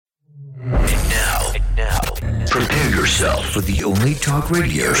yourself for the only talk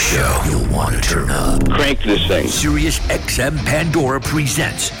radio show you'll want to turn up. Crank this thing. Sirius XM Pandora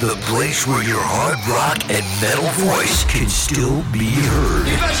presents the place where your hard rock and metal voice can still be heard.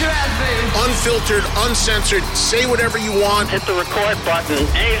 You bet your ass, baby. Unfiltered, uncensored, say whatever you want. Hit the record button.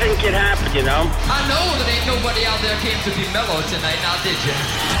 Anything can happen, you know? I know that ain't nobody out there came to be mellow tonight, now did you?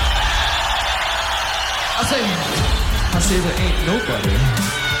 I say there ain't nobody.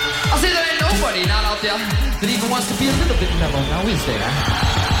 I say there ain't nobody not out there that even wants to be a little bit mellow, now is there?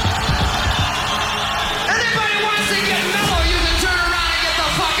 Anybody wants to get mellow, you can turn around and get the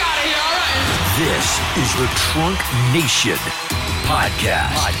fuck out of here, alright? This is the Trunk Nation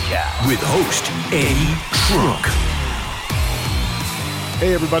podcast with host Eddie Trunk.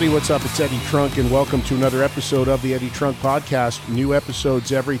 Hey everybody, what's up? It's Eddie Trunk and welcome to another episode of the Eddie Trunk Podcast. New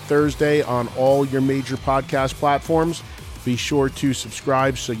episodes every Thursday on all your major podcast platforms. Be sure to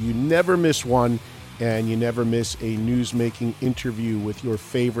subscribe so you never miss one and you never miss a news-making interview with your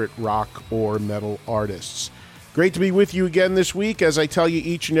favorite rock or metal artists. Great to be with you again this week. As I tell you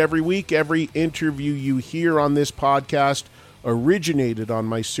each and every week, every interview you hear on this podcast originated on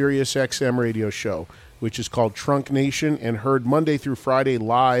my Sirius XM radio show, which is called Trunk Nation and heard Monday through Friday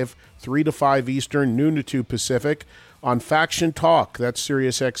live, 3 to 5 Eastern, noon to 2 Pacific, on Faction Talk. That's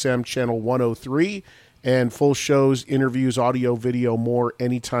Sirius XM channel 103, and full shows, interviews, audio, video, more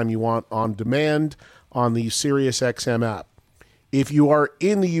anytime you want on demand on the Sirius XM app. If you are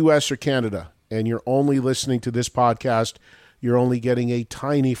in the U.S. or Canada and you're only listening to this podcast, you're only getting a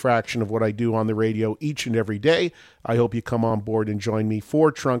tiny fraction of what I do on the radio each and every day. I hope you come on board and join me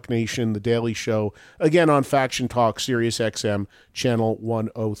for Trunk Nation, the daily show, again on Faction Talk, Sirius XM, channel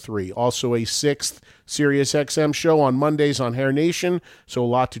 103. Also a 6th Sirius XM show on Mondays on Hair Nation, so a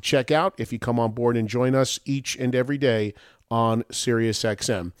lot to check out if you come on board and join us each and every day on Sirius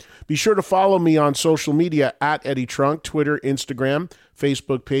XM. Be sure to follow me on social media at Eddie Trunk, Twitter, Instagram,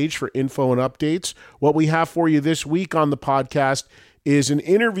 Facebook page for info and updates. What we have for you this week on the podcast is an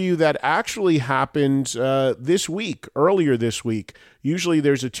interview that actually happened earlier this week. Usually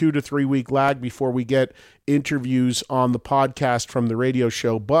there's a 2 to 3 week lag before we get interviews on the podcast from the radio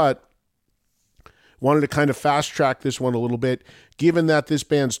show, but wanted to kind of fast track this one a little bit, given that this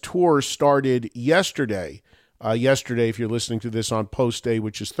band's tour started yesterday. If you're listening to this on post day,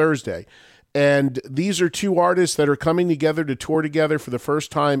 which is Thursday. And these are two artists that are coming together to tour together for the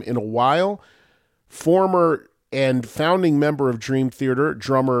first time in a while. Former and founding member of Dream Theater,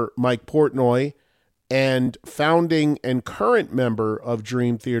 drummer Mike Portnoy, and founding and current member of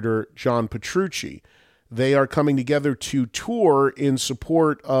Dream Theater, John Petrucci. They are coming together to tour in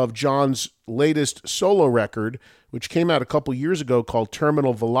support of John's latest solo record, which came out a couple years ago called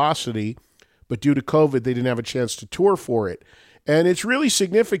Terminal Velocity, but due to COVID, they didn't have a chance to tour for it. And it's really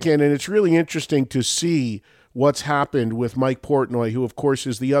significant, and it's really interesting to see what's happened with Mike Portnoy, who, of course,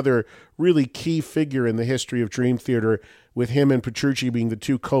 is the other really key figure in the history of Dream Theater, with him and Petrucci being the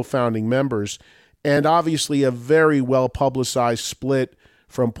two co-founding members. And obviously a very well-publicized split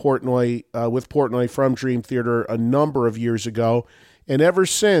from Portnoy, with Portnoy from Dream Theater a number of years ago. And ever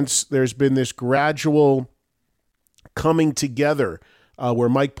since, there's been this gradual coming together where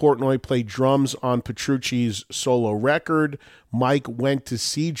Mike Portnoy played drums on Petrucci's solo record. Mike went to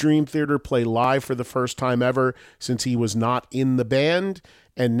see Dream Theater play live for the first time ever since he was not in the band.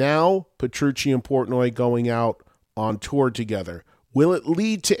 And now Petrucci and Portnoy going out on tour together. Will it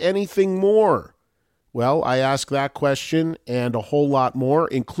lead to anything more? Well, I ask that question and a whole lot more,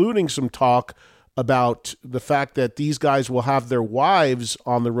 including some talk about the fact that these guys will have their wives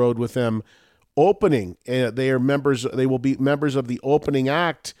on the road with them opening. They will be members of the opening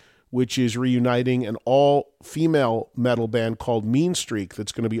act, which is reuniting an all-female metal band called Mean Streak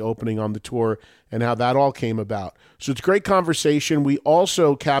that's going to be opening on the tour, and how that all came about. So it's a great conversation. We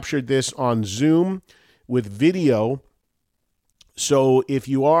also captured this on Zoom with video. So if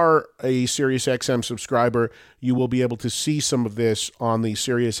you are a SiriusXM subscriber, you will be able to see some of this on the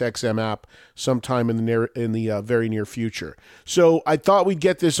SiriusXM app sometime in the very near future. So I thought we'd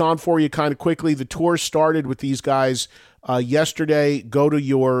get this on for you kind of quickly. The tour started with these guys yesterday. Go to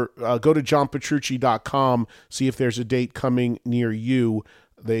johnpetrucci.com, see if there's a date coming near you.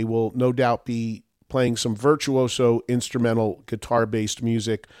 They will no doubt be playing some virtuoso instrumental guitar-based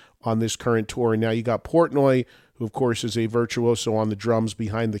music on this current tour. And now you got Portnoy, who of course is a virtuoso on the drums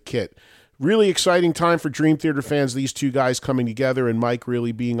behind the kit. Really exciting time for Dream Theater fans, these two guys coming together and Mike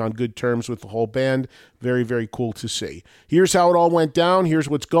really being on good terms with the whole band. Very, very cool to see. Here's how it all went down. Here's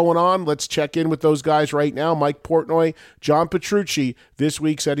what's going on. Let's check in with those guys right now. Mike Portnoy, John Petrucci, this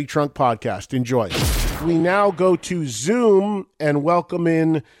week's Eddie Trunk Podcast. Enjoy. We now go to Zoom and welcome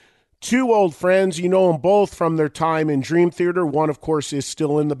in two old friends. You know them both from their time in Dream Theater. One, of course, is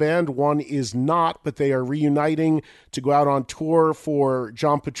still in the band. One is not, but they are reuniting to go out on tour for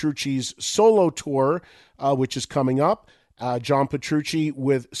John Petrucci's solo tour, which is coming up. John Petrucci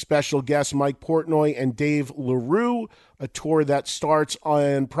with special guests Mike Portnoy and Dave LaRue, a tour that starts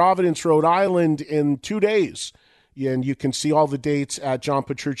on Providence, Rhode Island in 2 days. And you can see all the dates at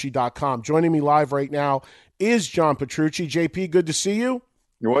johnpetrucci.com. Joining me live right now is John Petrucci. JP, good to see you.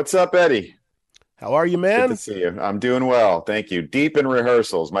 What's up, Eddie? How are you, man? Good to see you. I'm doing well. Thank you. Deep in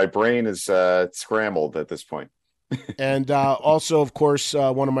rehearsals. My brain is scrambled at this point. And also, of course,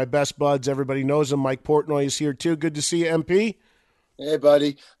 one of my best buds, everybody knows him, Mike Portnoy is here too. Good to see you, MP. Hey,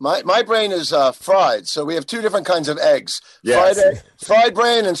 buddy. My brain is fried, so we have two different kinds of eggs. Yes. Fried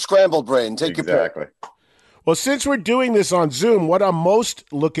brain and scrambled brain. Take your pick. Well, since we're doing this on Zoom, what I'm most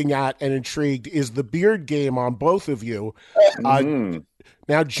looking at and intrigued is the beard game on both of you.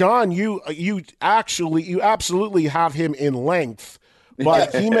 Now, John, you absolutely have him in length,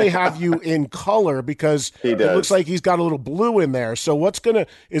 but he may have you in color because it looks like he's got a little blue in there. So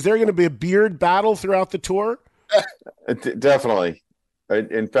is there going to be a beard battle throughout the tour? Definitely.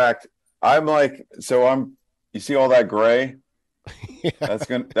 In fact, you see all that gray? Yeah.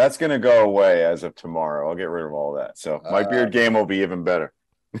 That's gonna go away as of tomorrow. I'll get rid of all that. So my beard game will be even better.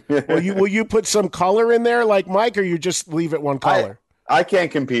 Will you put some color in there like Mike, or you just leave it one color? I can't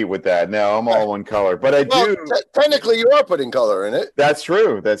compete with that. No, I'm all one color. But I do. Technically, you are putting color in it. That's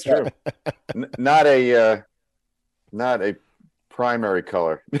true. Not a primary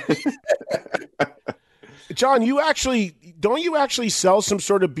color. John, don't you actually sell some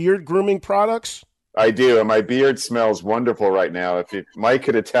sort of beard grooming products? I do, and my beard smells wonderful right now. If Mike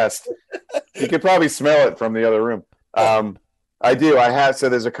could attest, he could probably smell it from the other room. I do. So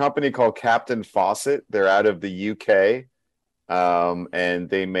there's a company called Captain Fawcett. They're out of the UK, and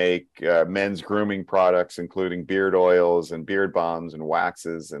they make men's grooming products, including beard oils and beard balms and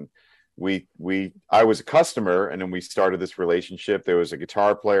waxes. And I was a customer, and then we started this relationship. There was a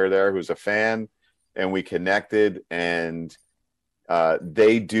guitar player there who was a fan, and we connected, and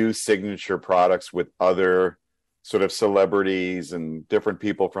they do signature products with other sort of celebrities and different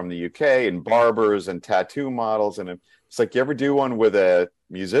people from the UK and barbers and tattoo models. And it's like, you ever do one with a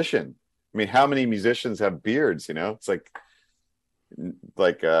musician? I mean, how many musicians have beards? It's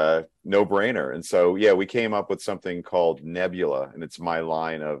like a no-brainer. And so, yeah, we came up with something called Nebula, and it's my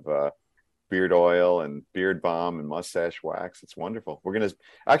line of beard oil and beard balm and mustache wax. It's wonderful. We're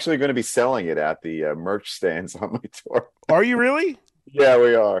actually going to be selling it at the merch stands on my tour. Are you really? Yeah,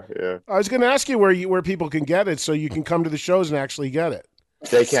 we are. Yeah. I was going to ask you where people can get it, so you can come to the shows and actually get it.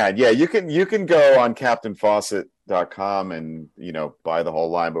 They can. Yeah, you can go on CaptainFawcett.com and buy the whole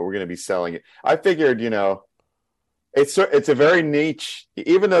line, but we're going to be selling it. I figured it's a very niche.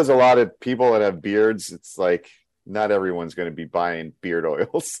 Even though there's a lot of people that have beards, it's like not everyone's going to be buying beard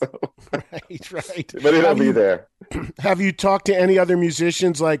oils. So. Right. But it'll be there. Have you talked to any other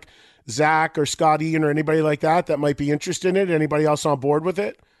musicians like Zach or Scott Ian or anybody like that might be interested in it? Anybody else on board with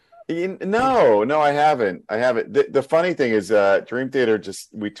it? No, I haven't. The funny thing is Dream Theater,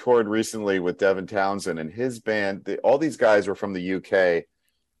 we toured recently with Devin Townsend and his band. All these guys were from the UK,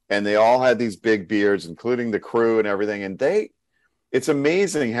 and they all had these big beards, including the crew and everything. And it's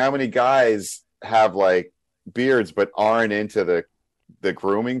amazing how many guys have like beards but aren't into the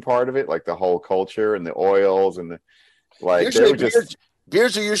grooming part of it, like the whole culture and the oils and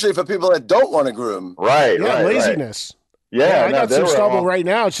beards are usually for people that don't want to groom. Right. Laziness. Right. Yeah, I got some stubble right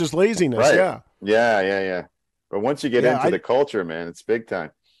now. It's just laziness. Right. Yeah. But once you get into the culture, man, it's big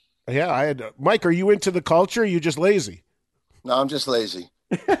time. Yeah, Mike, are you into the culture? Or are you just lazy? No, I'm just lazy.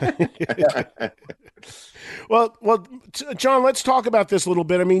 Well, John, let's talk about this a little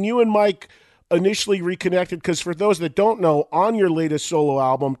bit. I mean, you and Mike initially reconnected because for those that don't know, on your latest solo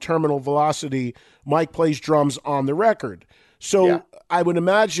album, Terminal Velocity, Mike plays drums on the record. So I would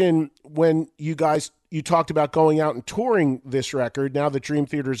imagine when you talked about going out and touring this record, now that Dream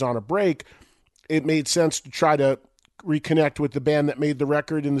Theater's on a break, it made sense to try to reconnect with the band that made the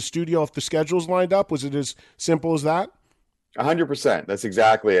record in the studio if the schedules lined up. Was it as simple as that? 100%. That's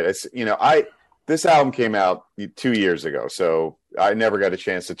exactly it. It's, this album came out 2 years ago, so I never got a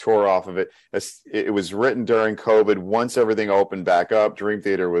chance to tour off of it. It was written during COVID. Once everything opened back up, Dream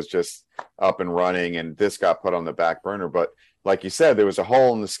Theater was just up and running, and this got put on the back burner. But like you said, there was a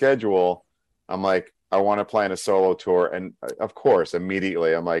hole in the schedule. I'm like, I want to plan a solo tour. And of course,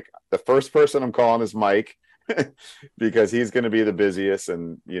 immediately, I'm like, the first person I'm calling is Mike because he's going to be the busiest.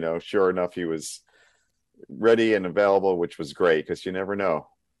 And, sure enough, he was ready and available, which was great because you never know.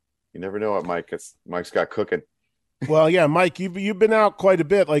 You never know what Mike's got cooking. Well, yeah, Mike, you've been out quite a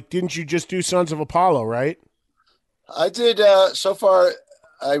bit. Like, didn't you just do Sons of Apollo, right? I did. So far,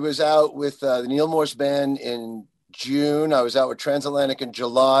 I was out with the Neil Morse Band in June. I was out with Transatlantic in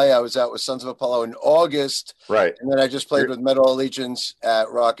July. I was out with Sons of Apollo in August. Right. And then I just played with Metal Allegiance at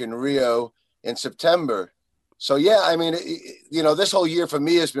Rock in Rio in September. So, yeah, I mean, this whole year for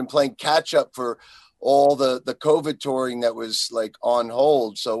me has been playing catch up for all the COVID touring that was like on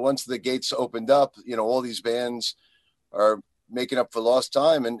hold. So once the gates opened up, all these bands are making up for lost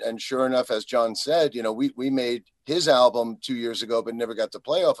time. And sure enough, as John said, we made his album 2 years ago, but never got to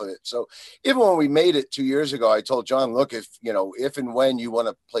play off of it. So even when we made it 2 years ago, I told John, look, if and when you want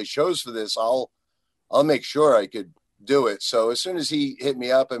to play shows for this, I'll make sure I could do it. So as soon as he hit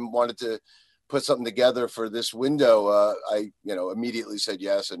me up and wanted to put something together for this window, I immediately said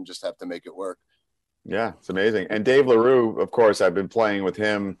yes and just have to make it work. Yeah, it's amazing. And Dave LaRue, of course, I've been playing with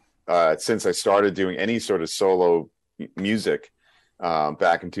him since I started doing any sort of solo music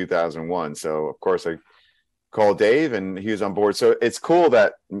back in 2001. So, of course, I called Dave and he was on board. So it's cool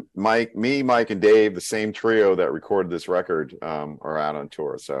that Mike, and Dave, the same trio that recorded this record, are out on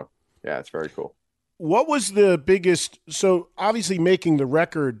tour. So, yeah, it's very cool. What was the biggest? So, obviously, making the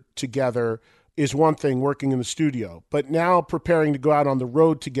record together is one thing, working in the studio, but now preparing to go out on the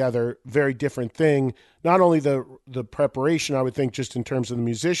road together, very different thing. Not only the preparation, I would think, just in terms of the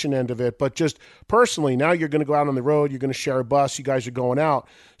musician end of it, but just personally, now you're going to go out on the road, you're going to share a bus, you guys are going out.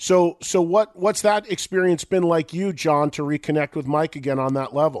 So what's that experience been like you, John, to reconnect with Mike again on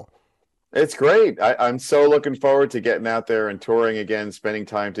that level? It's great. I'm so looking forward to getting out there and touring again, spending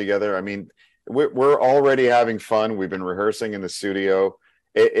time together. I mean, we're already having fun. We've been rehearsing in the studio.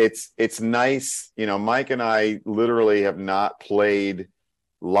 It's nice. Mike and I literally have not played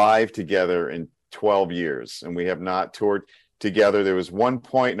live together in 12 years, and we have not toured together. There was one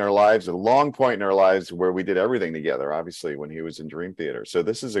point in our lives, a long point in our lives, where we did everything together, obviously, when he was in Dream Theater. So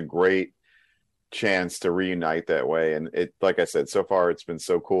this is a great chance to reunite that way. And it, like I said, so far it's been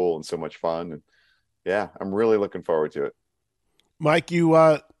so cool and so much fun. And yeah, I'm really looking forward to it. Mike, you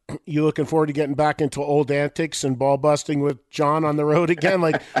looking forward to getting back into old antics and ball busting with John on the road again?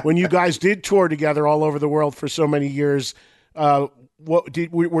 Like when you guys did tour together all over the world for so many years,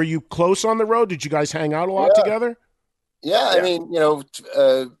 were you close on the road? Did you guys hang out a lot together? Yeah, I mean,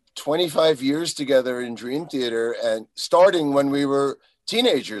 25 years together in Dream Theater, and starting when we were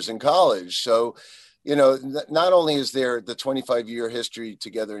teenagers in college. So, not only is there the 25-year history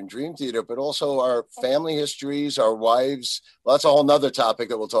together in Dream Theater, but also our family histories, our wives. Well, that's a whole nother topic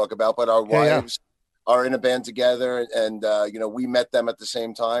that we'll talk about, but our wives are in a band together. And, we met them at the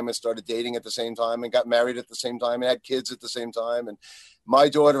same time and started dating at the same time and got married at the same time and had kids at the same time. And my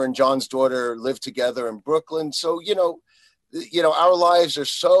daughter and John's daughter lived together in Brooklyn. So, our lives are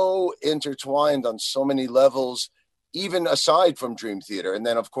so intertwined on so many levels, even aside from Dream Theater. And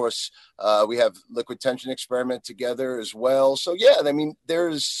then, of course, we have Liquid Tension Experiment together as well. So, yeah, I mean,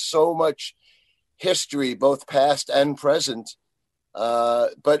 there's so much history, both past and present.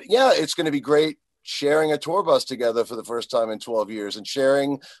 But, yeah, it's going to be great sharing a tour bus together for the first time in 12 years and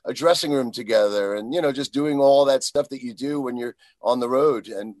sharing a dressing room together and, just doing all that stuff that you do when you're on the road.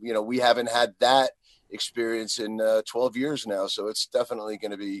 And, we haven't had that experience in 12 years now. So it's definitely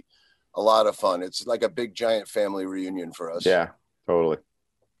going to be a lot of fun. It's like a big giant family reunion for us. Yeah, totally.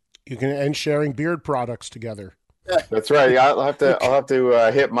 You can end sharing beard products together. That's right. I'll have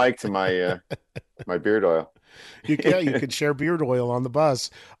to hit Mike to my my beard oil. You could share beard oil on the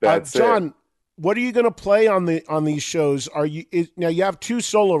bus. That's John, what are you going to play on these shows? Now you have 2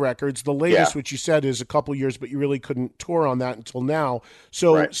 solo records. The latest, which you said is a couple years, but you really couldn't tour on that until now.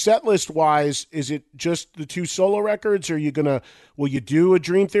 So set list wise, is it just the 2 solo records? Or will you do a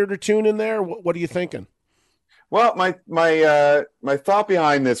Dream Theater tune in there? What are you thinking? Well, my thought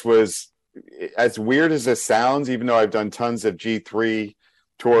behind this was, as weird as this sounds, even though I've done tons of G3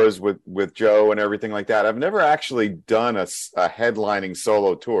 tours with Joe and everything like that, I've never actually done a headlining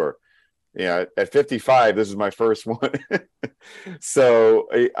solo tour. At 55, this is my first one. So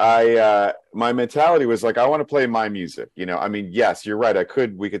I my mentality was like, I want to play my music. I mean, yes, you're right.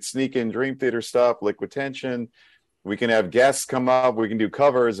 We could sneak in Dream Theater stuff, Liquid Tension. We can have guests come up. We can do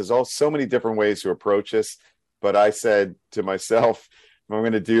covers. There's so many different ways to approach this. But I said to myself, if I'm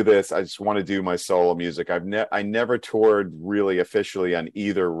going to do this, I just want to do my solo music. I never toured really officially on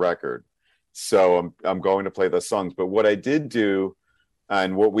either record. So I'm going to play those songs. But what I did do,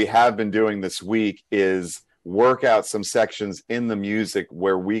 and what we have been doing this week, is work out some sections in the music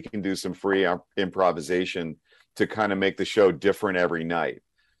where we can do some free improvisation to kind of make the show different every night.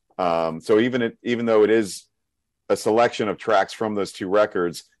 So even though it is a selection of tracks from those 2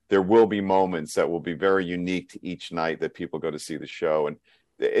 records, there will be moments that will be very unique to each night that people go to see the show. And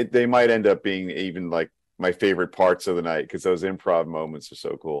they might end up being even like my favorite parts of the night, because those improv moments are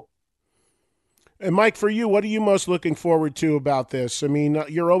so cool. And Mike, for you, what are you most looking forward to about this? I mean,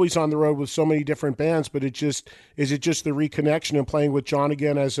 you're always on the road with so many different bands, but is it just the reconnection and playing with John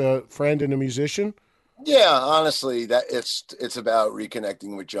again as a friend and a musician? Yeah, honestly, that it's about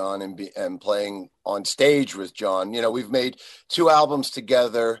reconnecting with John and playing on stage with John. You know, we've made 2 albums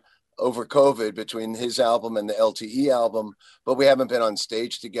together over COVID, between his album and the LTE album, but we haven't been on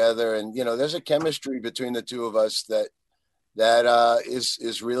stage together. And, you know, there's a chemistry between the two of us that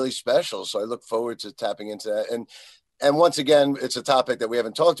is really special. So I look forward to tapping into that. And once again, it's a topic that we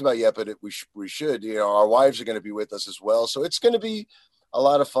haven't talked about yet, but we should. You know, our wives are going to be with us as well, so it's going to be a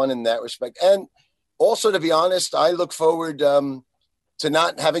lot of fun in that respect. And also, to be honest, I look forward to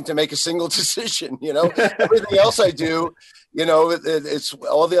not having to make a single decision. You know, everything else I do, you know, it's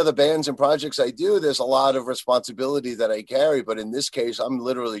all the other bands and projects I do, there's a lot of responsibility that I carry. But in this case, I'm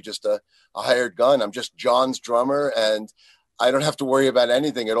literally just a hired gun. I'm just John's drummer, and I don't have to worry about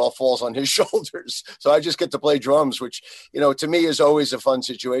anything. It all falls on his shoulders. So I just get to play drums, which, you know, to me is always a fun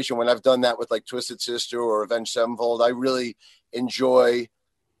situation. When I've done that with like Twisted Sister or Avenged Sevenfold, I really enjoy,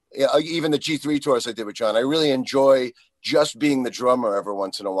 even the G3 tours I did with John, I really enjoy just being the drummer every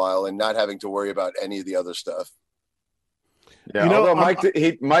once in a while and not having to worry about any of the other stuff. Yeah, you know, although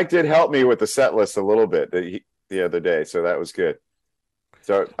Mike did help me with the set list a little bit the other day, so that was good.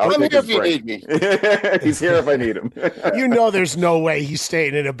 So I'm here if you need me. He's here if I need him. You know, there's no way he's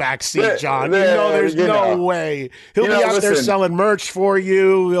staying in a back seat, John. You know, there's no way. He'll be out there selling merch for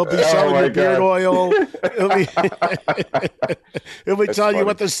you. He'll be selling your beard oil. He'll be telling you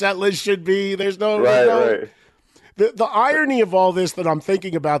what the set list should be. There's no right. The irony of all this that I'm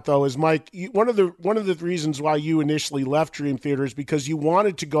thinking about, though, is, Mike, one of the reasons why you initially left Dream Theater is because you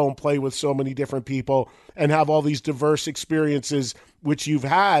wanted to go and play with so many different people and have all these diverse experiences, which you've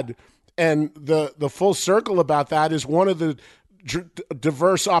had. And the full circle about that is one of the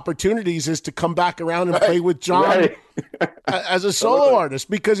diverse opportunities is to come back around and play with John as a solo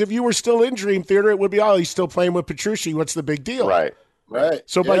artist. Because if you were still in Dream Theater, it would be, he's still playing with Petrucci. What's the big deal? Right. Right.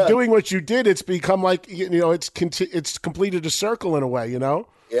 So by doing what you did, it's become like, you know, it's completed a circle in a way, you know?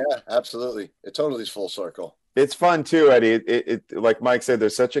 Yeah, absolutely. It totally is full circle. It's fun too, Eddie. It like Mike said,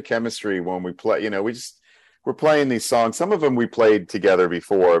 there's such a chemistry when we play. You know, we're playing these songs. Some of them we played together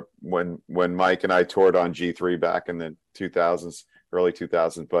before when Mike and I toured on G3 back in the 2000s, early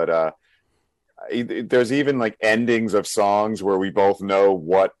 2000s. But there's even like endings of songs where we both know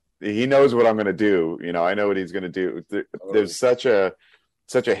what he knows what I'm going to do. You know, I know what he's going to do. There's such a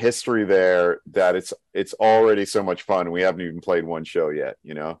history there that it's already so much fun. We haven't even played one show yet,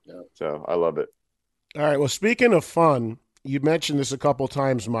 you know? Yeah. So I love it. All right. Well, speaking of fun, you mentioned this a couple of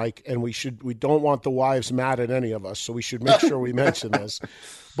times, Mike, and we don't want the wives mad at any of us, so we should make sure we mention this.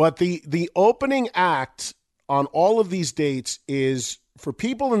 But the opening act on all of these dates is, for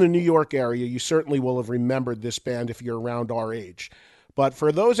people in the New York area, you certainly will have remembered this band if you're around our age. But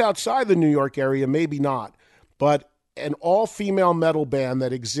for those outside the New York area, maybe not. But an all-female metal band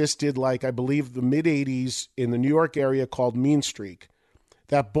that existed, like I believe the mid-'80s in the New York area, called Mean Streak,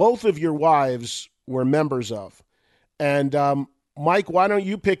 that both of your wives were members of. And Mike, why don't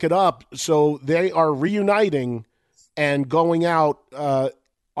you pick it up? So they are reuniting and going out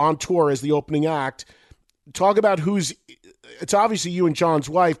on tour as the opening act. Talk about it's obviously you and John's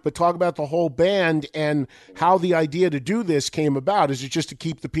wife, but talk about the whole band and how the idea to do this came about. Is it just to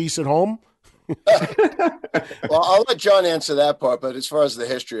keep the peace at home? Well, I'll let John answer that part, but as far as the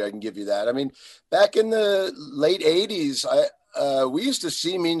history, I can give you that. I mean, back in the late 80s, we used to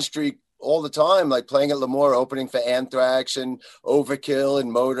see Mean Streak all the time, like playing at Lemoore, opening for Anthrax and Overkill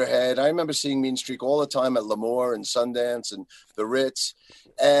and Motorhead. I remember seeing Mean Streak all the time at Lemoore and Sundance and the Ritz.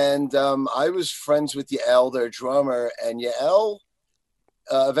 And I was friends with Yael, their drummer, and Yael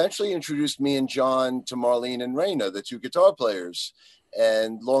eventually introduced me and John to Marlene and Raina, the 2 guitar players.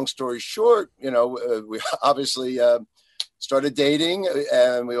 And long story short, you know, we obviously started dating,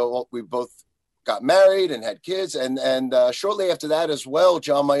 and we both got married and had kids. And shortly after that as well,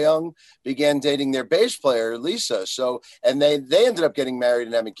 John Mayung began dating their bass player, Lisa. So, and they ended up getting married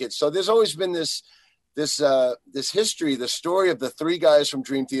and having kids. So there's always been this history, the story of the 3 guys from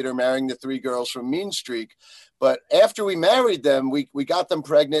Dream Theater marrying the 3 girls from Mean Streak. But after we married them, we got them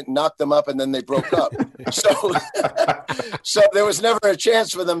pregnant, knocked them up, and then they broke up. So there was never a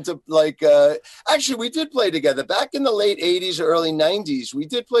chance for them to, like, actually, we did play together. Back in the late 80s or early 90s, we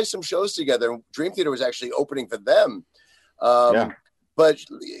did play some shows together. Dream Theater was actually opening for them. But,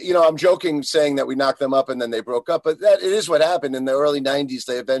 I'm joking saying that we knocked them up and then they broke up, but that it is what happened. In the early 90s.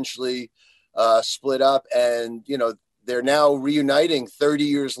 They eventually split up, and, they're now reuniting 30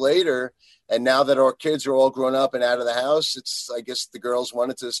 years later. And now that our kids are all grown up and out of the house, I guess the girls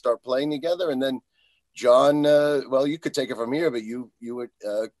wanted to start playing together. And then John, you could take it from here, but you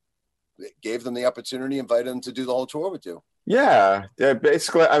gave them the opportunity, invited them to do the whole tour with you. Yeah.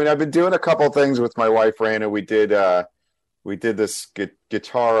 Basically, I mean, I've been doing a couple of things with my wife, Raina. We did this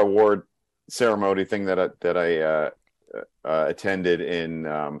guitar award ceremony thing that I attended in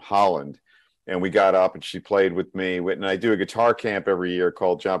Holland, and we got up and she played with me. And I do a guitar camp every year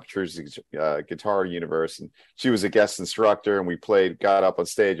called John Petrucci's Guitar Universe, and she was a guest instructor, and we got up on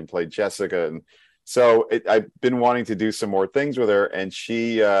stage and played Jessica. And so I've been wanting to do some more things with her, and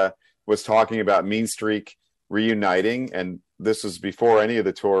she was talking about Mean Streak reuniting, and this was before any of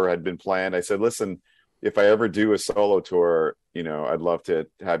the tour had been planned. I said, listen, if I ever do a solo tour, I'd love to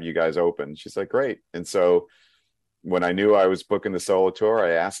have you guys open. She's like, great. And so when I knew I was booking the solo tour,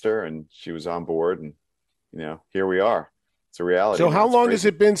 I asked her and she was on board, and, here we are. It's a reality. So how long has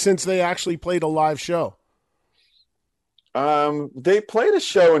it been since they actually played a live show? They played a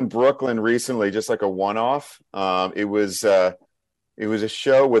show in Brooklyn recently, just like a one-off. It was a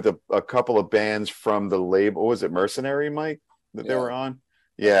show with a couple of bands from the label. What was it, Mercenary, Mike, that they were on?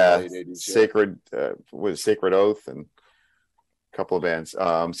 Yeah, Sacred Oath and a couple of bands.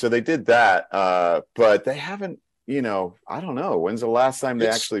 So they did that, but they haven't. I don't know. When's the last time they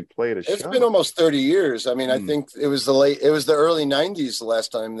actually played a show? It's been almost 30 years. I mean, I think it was the early 90s the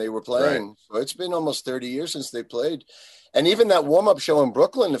last time they were playing. Right. So it's been almost 30 years since they played. And even that warm-up show in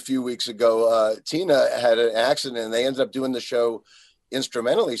Brooklyn a few weeks ago, Tina had an accident and they ended up doing the show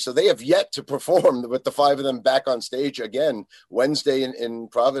instrumentally. So they have yet to perform with the five of them back on stage again. Wednesday in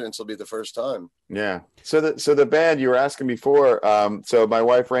Providence will be the first time. Yeah. So the band you were asking before, so my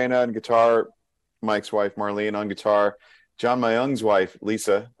wife Raina on guitar, Mike's wife Marlene on guitar, John Mayung's wife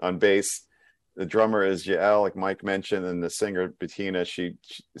Lisa on bass, the drummer is Yael, like Mike mentioned, and the singer Bettina.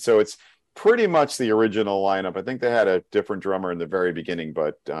 So it's pretty much the original lineup. I think they had a different drummer in the very beginning,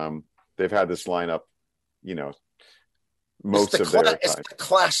 but they've had this lineup, most of their time. It's the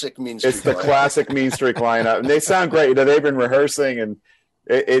classic Mean Streak. It's the classic Mean Streak lineup, and they sound great. They've been rehearsing, and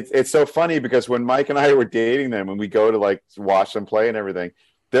it's so funny because when Mike and I were dating them, and we go to like watch them play and everything,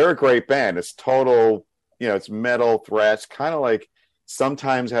 they're a great band. It's total, it's metal thrash, kind of like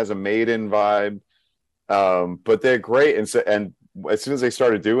sometimes has a Maiden vibe, but they're great. And as soon as they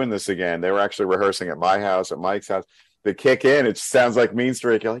started doing this again, they were actually rehearsing at my house, at Mike's house. They kick in, it sounds like Mean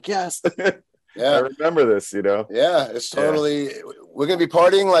Streak. You're like, yes. Yeah, I remember this, Yeah, it's totally. Yeah. We're gonna be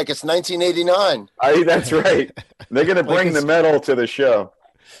partying like it's 1989. That's right. They're gonna bring the metal to the show.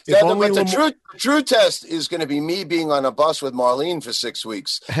 The true test is going to be me being on a bus with Marlene for 6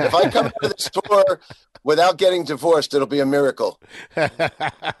 weeks. If I come to this tour without getting divorced, it'll be a miracle.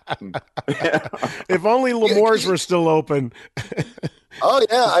 If only L'Amour's were still open. Oh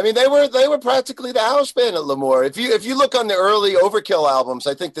yeah, I mean they were practically the house band at L'Amour. If you look on the early Overkill albums,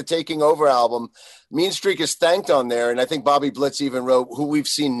 I think the Taking Over album, Mean Streak is thanked on there, and I think Bobby Blitz even wrote "Who We've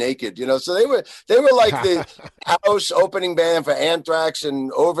Seen Naked." So they were like the house opening band for Anthrax and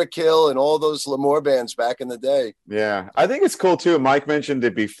Overkill and all those L'Amour bands back in the day. Yeah, I think it's cool too. Mike mentioned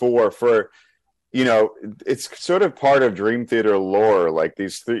it before. It's sort of part of Dream Theater lore. Like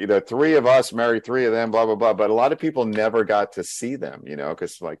these three of us married three of them, blah blah blah. But a lot of people never got to see them,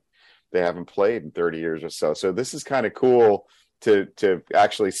 because like they haven't played in 30 years or so. So this is kind of cool to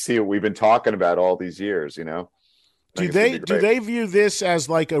actually see what we've been talking about all these years. Do they view this as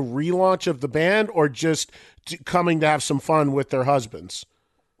like a relaunch of the band, or just coming to have some fun with their husbands?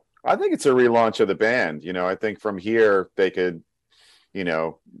 I think it's a relaunch of the band. I think from here they could,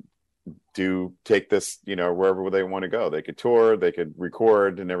 take this, wherever they want to go. They could tour, they could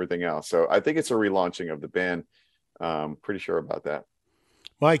record and everything else. So I think it's a relaunching of the band. Pretty sure about that.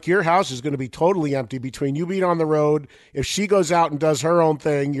 Mike, your house is going to be totally empty between you being on the road. If she goes out and does her own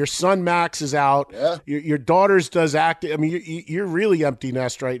thing, your son Max is out. Yeah. Your daughter's does acting. I mean, you're really empty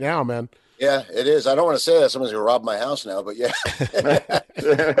nest right now, man. Yeah, it is. I don't want to say that someone's going to rob my house now, but yeah.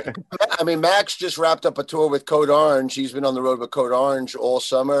 I mean, Max just wrapped up a tour with Code Orange. He's been on the road with Code Orange all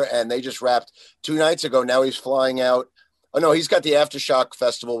summer, and they just wrapped 2 nights ago. Now he's flying out. Oh, no, he's got the Aftershock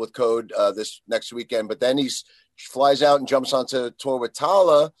Festival with Code this next weekend, but then he flies out and jumps onto tour with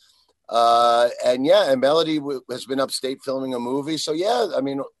Tala. And Melody has been upstate filming a movie. So, yeah, I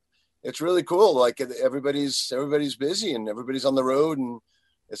mean, it's really cool. Like everybody's busy and everybody's on the road, and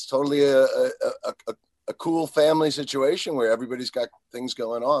it's totally a cool family situation where everybody's got things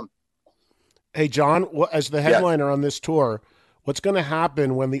going on. Hey, John, as the headliner on this tour, What's going to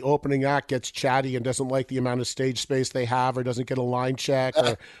happen when the opening act gets chatty and doesn't like the amount of stage space they have, or doesn't get a line check,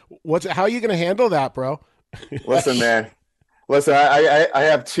 or how are you going to handle that, bro? Listen, man. Listen, I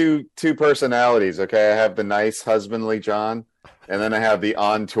have two personalities. Okay, I have the nice husbandly John, and then I have the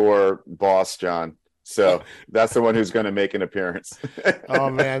on tour boss John. So that's the one who's going to make an appearance. Oh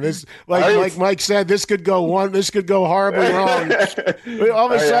man, this like Mike said, this could go horribly wrong. All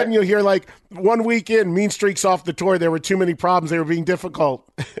of a sudden, you'll hear like 1 week in, Mean Streak's off the tour. There were too many problems. They were being difficult.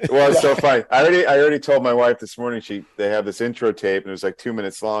 Well, it's so funny. I already told my wife this morning. They have this intro tape, and it was like 2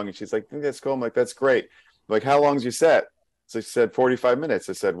 minutes long, and she's like, "I think that's cool." I'm like, "That's great." I'm like, "How long's your set?" So she said 45 minutes.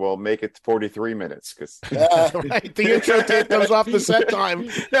 I said, "Well, make it 43 minutes because right. The intro tape comes off the set time."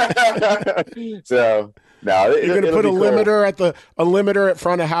 So no, you're going to put a limiter at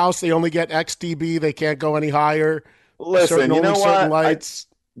front of house. They only get X dB. They can't go any higher. Listen, you know what? Lights.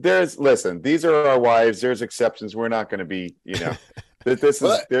 These are our wives. There's exceptions. We're not going to be, this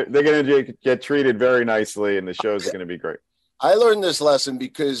is they're going to get treated very nicely, and the shows are going to be great. I learned this lesson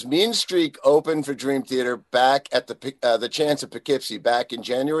because Mean Streak opened for Dream Theater back at the Chance of Poughkeepsie back in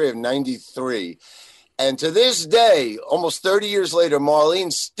January of '93. And to this day, almost 30 years later,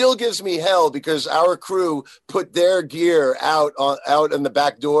 Marlene still gives me hell because our crew put their gear out in the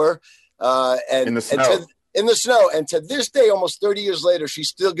back door and in the snow. In the snow. And to this day, almost 30 years later, she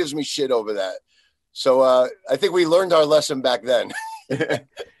still gives me shit over that. So I think we learned our lesson back then.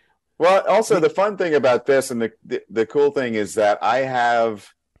 Well, also the fun thing about this and the cool thing is that I have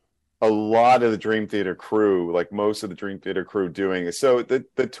a lot of the Dream Theater crew, like most of the Dream Theater crew doing it. So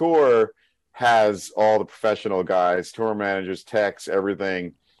the tour has all the professional guys, tour managers, techs,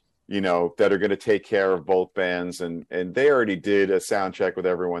 everything, that are going to take care of both bands. And they already did a sound check with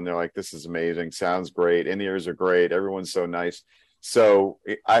everyone. They're like, this is amazing. Sounds great. In-ears are great. Everyone's so nice. So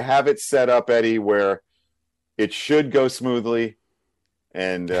I have it set up, Eddie, where it should go smoothly.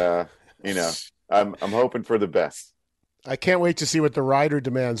 And, I'm hoping for the best. I can't wait to see what the rider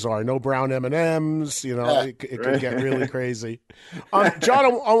demands are. No brown M&Ms, it could get really crazy. John,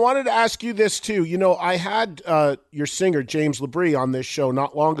 I wanted to ask you this too. I had your singer, James Labrie, on this show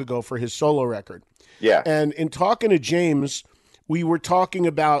not long ago for his solo record. Yeah. And in talking to James, we were talking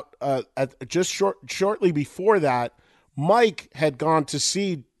about shortly before that, Mike had gone to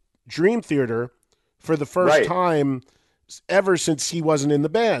see Dream Theater for the first time ever since he wasn't in the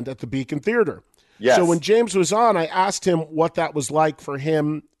band at the Beacon Theater. Yes. So when James was on, I asked him what that was like for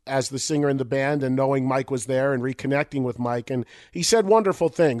him as the singer in the band and knowing Mike was there and reconnecting with Mike. And he said wonderful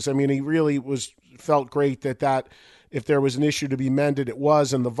things. I mean, he really felt great that if there was an issue to be mended, it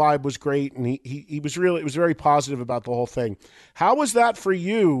was, and the vibe was great. And he was very positive about the whole thing. How was that for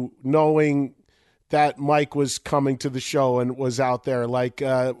you, knowing that Mike was coming to the show and was out there? Like,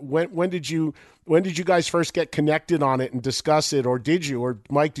 when did you guys first get connected on it and discuss it, or did you? Or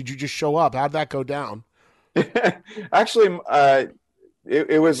Mike, did you just show up? How'd that go down? Actually,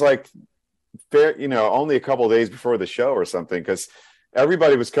 it was like fair, only a couple of days before the show or something, because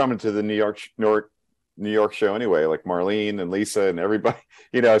everybody was coming to the New York show anyway, like Marlene and Lisa and everybody,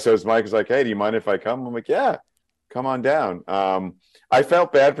 so Mike was like, "Hey, do you mind if I come?" I'm like, "Yeah, come on down." I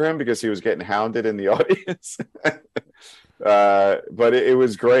felt bad for him because he was getting hounded in the audience. But it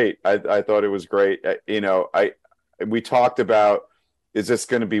was great. I thought it was great. We talked about, is this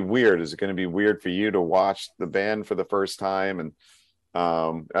going to be weird? Is it going to be weird for you to watch the band for the first time?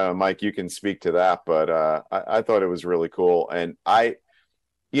 And Mike, you can speak to that, but I thought it was really cool. And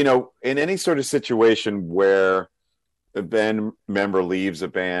in any sort of situation where a band member leaves a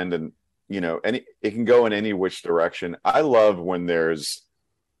band and, it can go in any which direction. I love when there's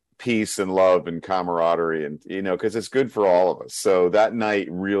peace and love and camaraderie, and because it's good for all of us. So that night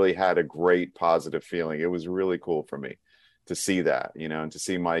really had a great positive feeling. It was really cool for me to see that, and to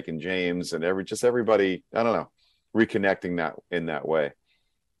see Mike and James and everybody, I don't know, reconnecting that in that way.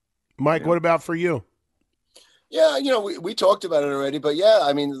 Mike, what about for you? Yeah, we talked about it already, but yeah,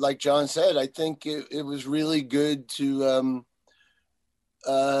 I mean, like John said, I think it was really good to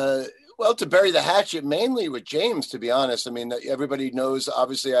to bury the hatchet, mainly with James, to be honest. I mean, everybody knows,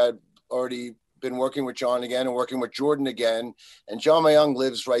 obviously, I'd already been working with John again and working with Jordan again. And John Mayung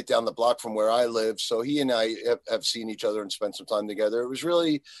lives right down the block from where I live. So he and I have seen each other and spent some time together. It was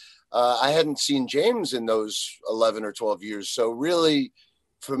really, I hadn't seen James in those 11 or 12 years. So really,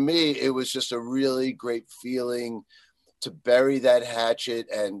 for me, it was just a really great feeling to bury that hatchet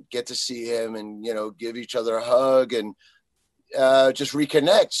and get to see him and, give each other a hug and, just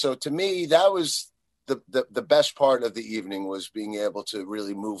reconnect. So to me, that was the best part of the evening, was being able to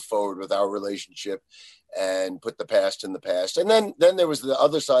really move forward with our relationship and put the past in the past. And then there was the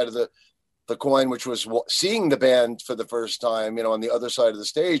other side of the the coin, which was seeing the band for the first time, on the other side of the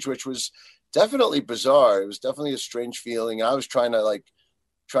stage, which was definitely bizarre. It was definitely a strange feeling. I was trying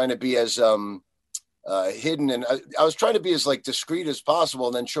to be as hidden, and I was trying to be as discreet as possible.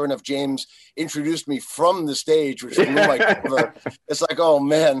 And then sure enough, James introduced me from the stage, which blew my cover. It's like, oh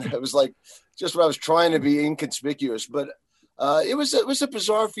man, it was just what I was trying to be inconspicuous, but it was a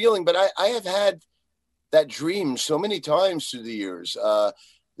bizarre feeling. But I have had that dream so many times through the years.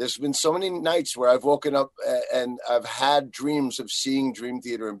 There's been so many nights where I've woken up and I've had dreams of seeing Dream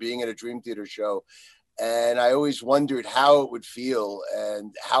Theater and being at a Dream Theater show. And I always wondered how it would feel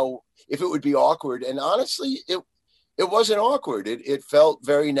and if it would be awkward. And honestly, it wasn't awkward. It felt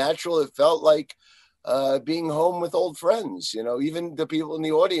very natural. It felt like being home with old friends, even the people in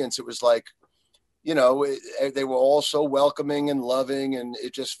the audience. It was like, they were all so welcoming and loving, and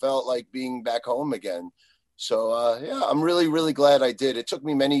it just felt like being back home again. So, yeah, I'm really, really glad I did. It took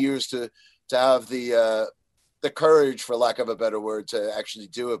me many years to have the courage, for lack of a better word, to actually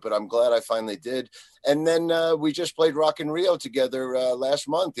do it. But I'm glad I finally did. And then we just played Rock in Rio together last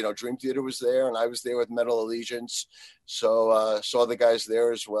month. Dream Theater was there, and I was there with Metal Allegiance. So saw the guys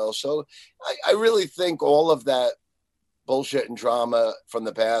there as well. So I really think all of that bullshit and drama from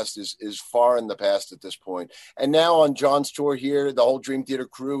the past is far in the past at this point. And now on John's tour here, the whole Dream Theater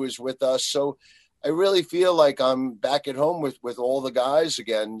crew is with us. So I really feel like I'm back at home with all the guys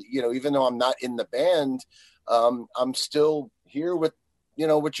again. Even though I'm not in the band, I'm still here with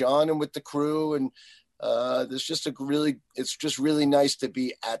John and with the crew. And it's just really nice to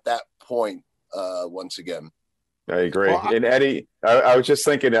be at that point once again. I agree. And Eddie, I was just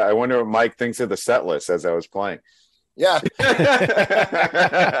thinking, I wonder what Mike thinks of the set list as I was playing. Yeah.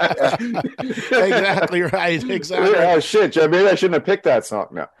 Exactly right. Exactly. Oh shit, maybe I shouldn't have picked that song.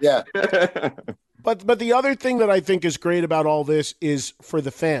 No. Yeah. But the other thing that I think is great about all this is for the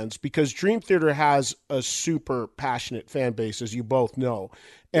fans, because Dream Theater has a super passionate fan base, as you both know.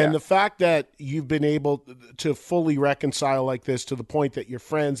 And the fact that you've been able to fully reconcile like this to the point that you're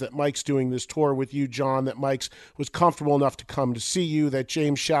friends, that Mike's doing this tour with you, John, that Mike's was comfortable enough to come to see you, that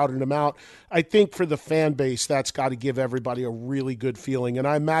James shouted him out. I think for the fan base, that's got to give everybody a really good feeling. And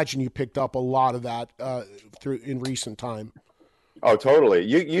I imagine you picked up a lot of that in recent time. Oh, totally.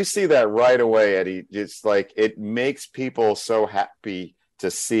 You see that right away, Eddie. It's like it makes people so happy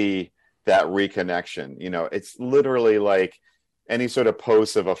to see that reconnection. It's literally like any sort of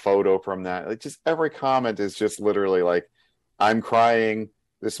post of a photo from that. Like just every comment is just literally like, I'm crying.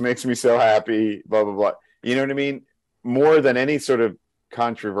 This makes me so happy, blah, blah, blah. You know what I mean? More than any sort of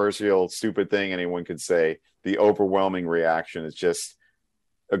controversial, stupid thing anyone could say, the overwhelming reaction is just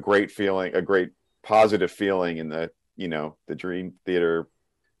a great feeling, a great positive feeling in the Dream Theater,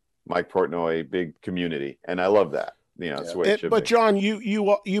 Mike Portnoy, big community. And I love that. That's what it should but be. John,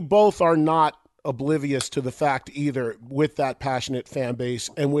 you both are not oblivious to the fact either, with that passionate fan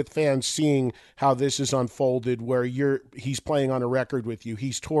base and with fans seeing how this is unfolded, where he's playing on a record with you,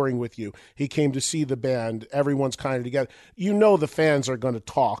 he's touring with you, he came to see the band, everyone's kind of together. The fans are going to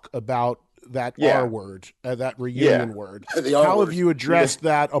talk about that R word, that reunion word. How have you addressed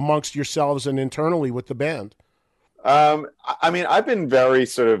that amongst yourselves and internally with the band? I mean, I've been very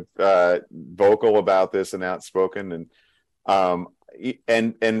sort of vocal about this and outspoken,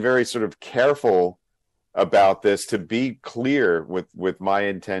 and very sort of careful about this to be clear with my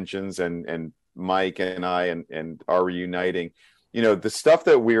intentions and Mike and I and our reuniting. The stuff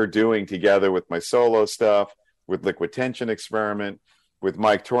that we are doing together with my solo stuff, with Liquid Tension Experiment, with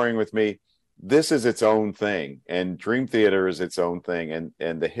Mike touring with me, this is its own thing, and Dream Theater is its own thing,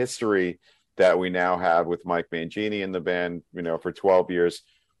 and the history that we now have with Mike Mangini in the band, for 12 years.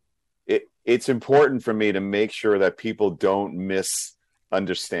 It's important for me to make sure that people don't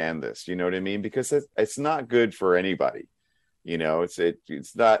misunderstand this. You know what I mean? Because it's not good for anybody.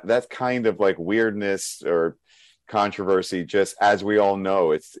 It's not that kind of like weirdness or controversy. Just as we all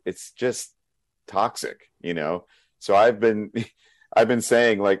know, it's just toxic. So I've been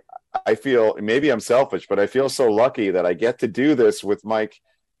saying, like, I feel, maybe I'm selfish, but I feel so lucky that I get to do this with Mike.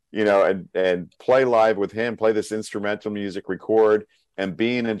 And play live with him, play this instrumental music, record, and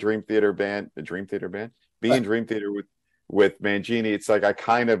being in Dream Theater band, Dream Theater with Mangini. It's like I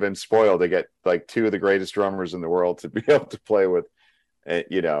kind of am spoiled to get like two of the greatest drummers in the world to be able to play with, and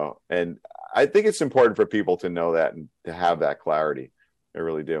I think it's important for people to know that and to have that clarity. I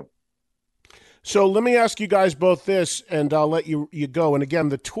really do. So let me ask you guys both this, and I'll let you go. And again,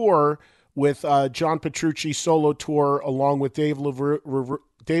 the tour with John Petrucci solo tour along with Dave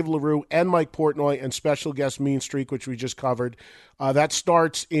Dave LaRue, and Mike Portnoy, and special guest Mean Streak, which we just covered. That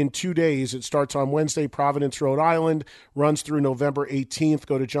starts in 2 days. It starts on Wednesday, Providence, Rhode Island, runs through November 18th.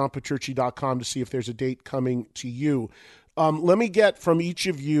 Go to johnpetrucci.com to see if there's a date coming to you. Let me get from each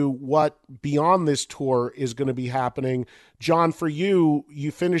of you what beyond this tour is going to be happening. John, for you,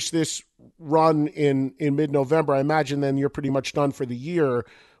 you finish this run in mid-November. I imagine then you're pretty much done for the year.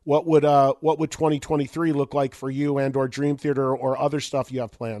 What would 2023 look like for you and or Dream Theater or other stuff you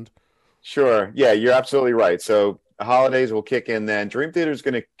have planned? Sure. Yeah, you're absolutely right. So the holidays will kick in then. Dream Theater is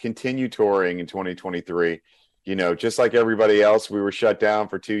going to continue touring in 2023. You know, just like everybody else, we were shut down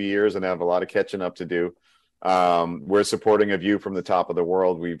for 2 years and have a lot of catching up to do. We're supporting A View from the Top of the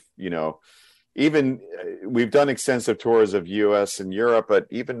World. We've done extensive tours of US and Europe, but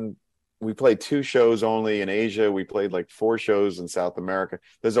even we played 2 shows only in Asia. We played like 4 shows in South America.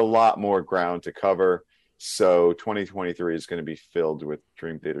 There's a lot more ground to cover. So 2023 is going to be filled with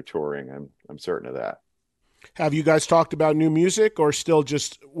Dream Theater touring. I'm certain of that. Have you guys talked about new music or still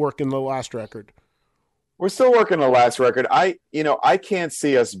just working the last record? We're still working the last record. I can't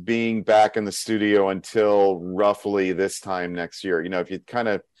see us being back in the studio until roughly this time next year. You know, if you kind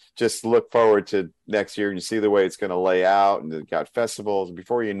of just look forward to next year and you see the way it's going to lay out, and they've got festivals,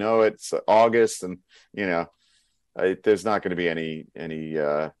 before you know it, it's August, and there's not going to be any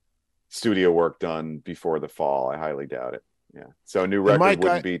studio work done before the fall. I highly doubt it. Yeah. So a new record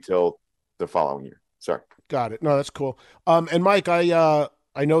wouldn't be till the following year. Sorry. Got it. No, that's cool. And Mike, I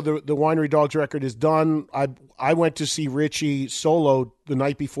know the Winery Dogs record is done. I went to see Richie solo the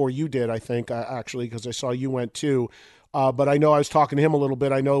night before you did, I think, actually, because I saw you went too. But I know I was talking to him a little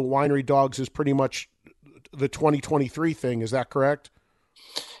bit. I know Winery Dogs is pretty much the 2023 thing. Is that correct?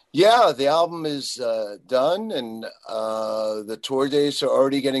 Yeah, the album is done, and the tour dates are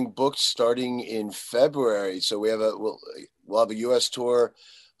already getting booked starting in February. So we'll have a U.S. tour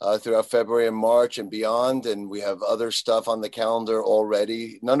throughout February and March and beyond, and we have other stuff on the calendar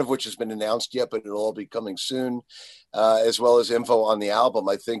already, none of which has been announced yet, but it'll all be coming soon, as well as info on the album.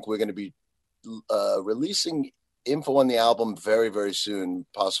 I think we're going to be releasing info on the album very, very soon,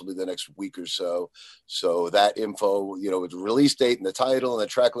 possibly the next week or so. So that info, with the release date and the title and the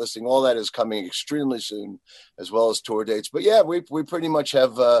track listing, all that is coming extremely soon, as well as tour dates. But yeah, we pretty much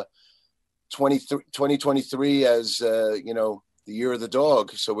have 2023 as the year of the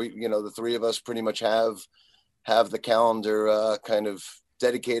dog. So the three of us pretty much have the calendar kind of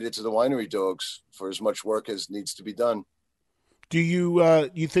dedicated to the Winery Dogs for as much work as needs to be done. Do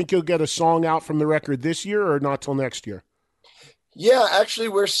you think you'll get a song out from the record this year or not till next year? Yeah, actually,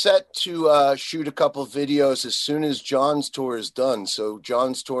 we're set to shoot a couple videos as soon as John's tour is done. So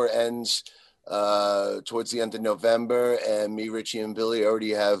John's tour ends towards the end of November, and me, Richie, and Billy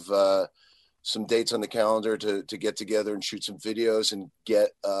already have some dates on the calendar to get together and shoot some videos and get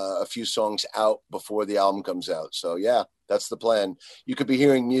a few songs out before the album comes out. So yeah, that's the plan. You could be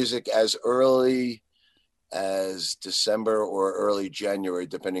hearing music as early as December or early January,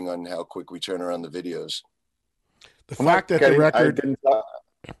 depending on how quick we turn around the videos. The fact that the record...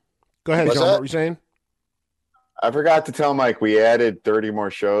 Go ahead, John, what were you saying? I forgot to tell Mike we added 30 more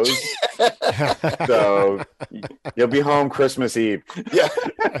shows. So you'll be home Christmas Eve. Yeah.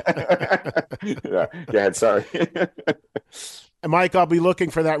 Yeah. Go ahead, sorry. And Mike, I'll be looking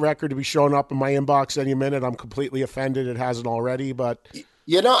for that record to be showing up in my inbox any minute. I'm completely offended it hasn't already, but...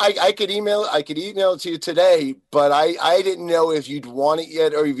 I could email it to you today, but I didn't know if you'd want it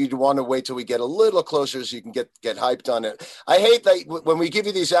yet or if you'd want to wait till we get a little closer so you can get hyped on it. I hate that when we give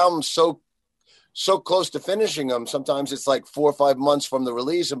you these albums so close to finishing them, sometimes it's like 4 or 5 months from the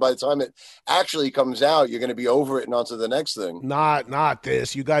release, and by the time it actually comes out, you're going to be over it and on to the next thing. Not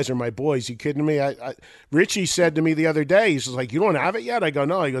this. You guys are my boys. You kidding me? Richie said to me the other day, he's like, "You don't have it yet?" I go,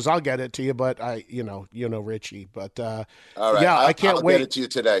 "No." He goes, "I'll get it to you," but you know Richie. But all right, yeah, I can't wait. I'll get it to you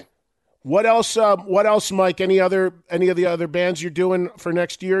today. What else, Mike? Any of the other bands you're doing for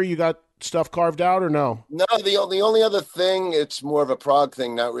next year? You got stuff carved out or no? No, the only other thing, it's more of a prog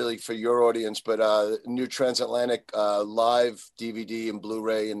thing, not really for your audience, but new Transatlantic live DVD and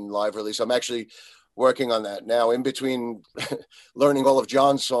Blu-ray and live release. I'm actually working on that now. In between learning all of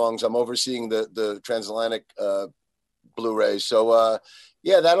John's songs, I'm overseeing the Transatlantic Blu-ray. So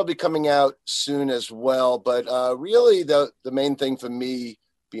yeah, that'll be coming out soon as well. But really the main thing for me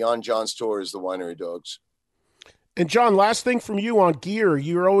beyond John's tour is the Winery Dogs. And John, last thing from you on gear.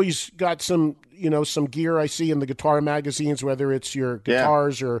 You're always got some gear I see in the guitar magazines, whether it's your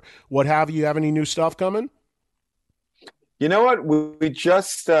guitars or what have you. Have any new stuff coming? You know what? We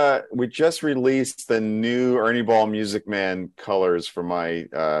just released the new Ernie Ball Music Man colors for my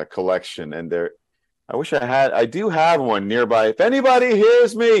collection, and I wish I do have one nearby. If anybody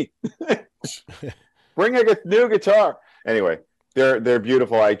hears me, bring a new guitar. Anyway, they're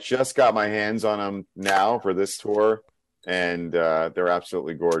beautiful. I just got my hands on them now for this tour, and they're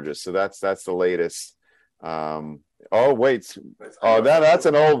absolutely gorgeous. So that's the latest. Oh wait! Oh, that's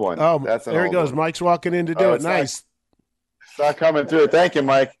an old one. Oh, that's there he goes. One. Mike's walking in to do it. Nice. It's not coming through. Thank you,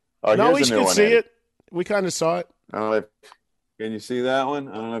 Mike. Oh, no, we here's a new can one, see Eddie. it. We kind of saw it. I don't know if, can you see that one?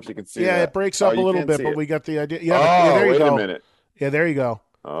 I don't know if you can see. Yeah, that. it breaks up a little bit, but we got the idea. Yeah, oh, there you go. Wait a minute. Yeah, there you go.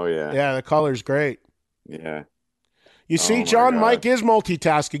 Oh yeah. Yeah, the color's great. Yeah. You see, John, Mike is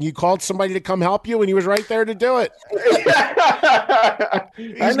multitasking. You called somebody to come help you, and he was right there to do it.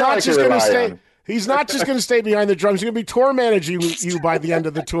 He's not just going to stay. He's not just going to stay behind the drums. He's going to be tour managing you by the end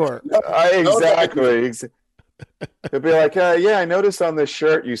of the tour. Exactly. He'll be like, yeah, I noticed on this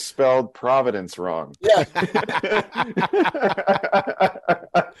shirt you spelled Providence wrong. Yeah.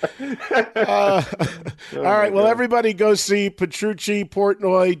 All right. Well, everybody go see Petrucci,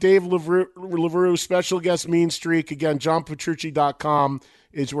 Portnoy, Dave LaVrue, special guest Mean Streak. Again, johnpetrucci.com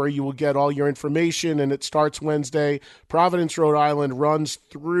is where you will get all your information, and it starts Wednesday. Providence, Rhode Island, runs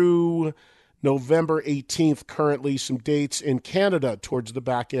through November 18th, currently some dates in Canada towards the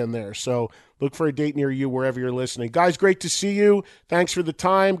back end there. So look for a date near you wherever you're listening. Guys, great to see you. Thanks for the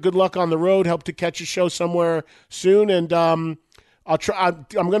time. Good luck on the road. Hope to catch a show somewhere soon. And I'm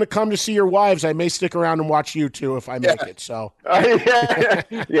going to come to see your wives. I may stick around and watch you too if I make it. So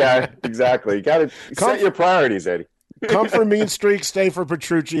yeah, exactly. You got to set your priorities, Eddie. Come for Mean Streak, stay for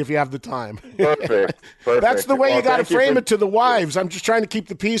Petrucci if you have the time. Perfect. That's the way you got to frame it to the wives. I'm just trying to keep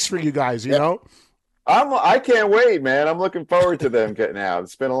the peace for you guys, you know? I can't wait, man. I'm looking forward to them getting out.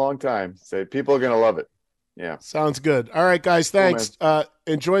 It's been a long time. So people are going to love it. Yeah. Sounds good. All right, guys. Thanks.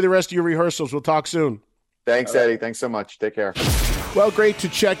 Enjoy the rest of your rehearsals. We'll talk soon. Thanks, Eddie. Thanks so much. Take care. Well, great to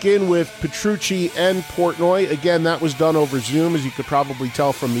check in with Petrucci and Portnoy. Again, that was done over Zoom, as you could probably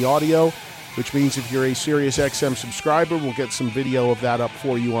tell from the audio, which means if you're a SiriusXM subscriber, we'll get some video of that up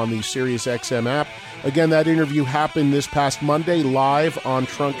for you on the SiriusXM app. Again, that interview happened this past Monday live on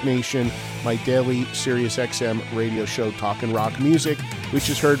Trunk Nation, my daily SiriusXM radio show, Talkin' Rock Music, which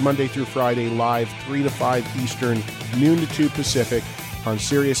is heard Monday through Friday live, 3 to 5 Eastern, noon to 2 Pacific, on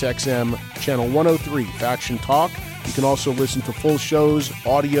SiriusXM Channel 103, Faction Talk. You can also listen to full shows,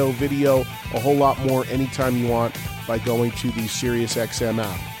 audio, video, a whole lot more anytime you want by going to the SiriusXM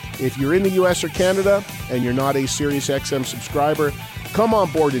app. If you're in the U.S. or Canada and you're not a SiriusXM subscriber, come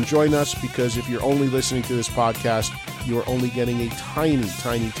on board and join us, because if you're only listening to this podcast, you are only getting a tiny,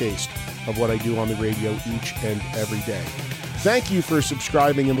 tiny taste of what I do on the radio each and every day. Thank you for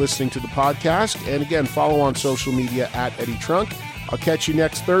subscribing and listening to the podcast. And again, follow on social media at Eddie Trunk. I'll catch you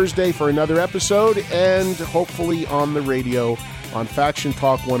next Thursday for another episode, and hopefully on the radio on Faction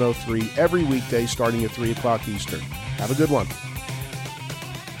Talk 103 every weekday starting at 3 o'clock Eastern. Have a good one.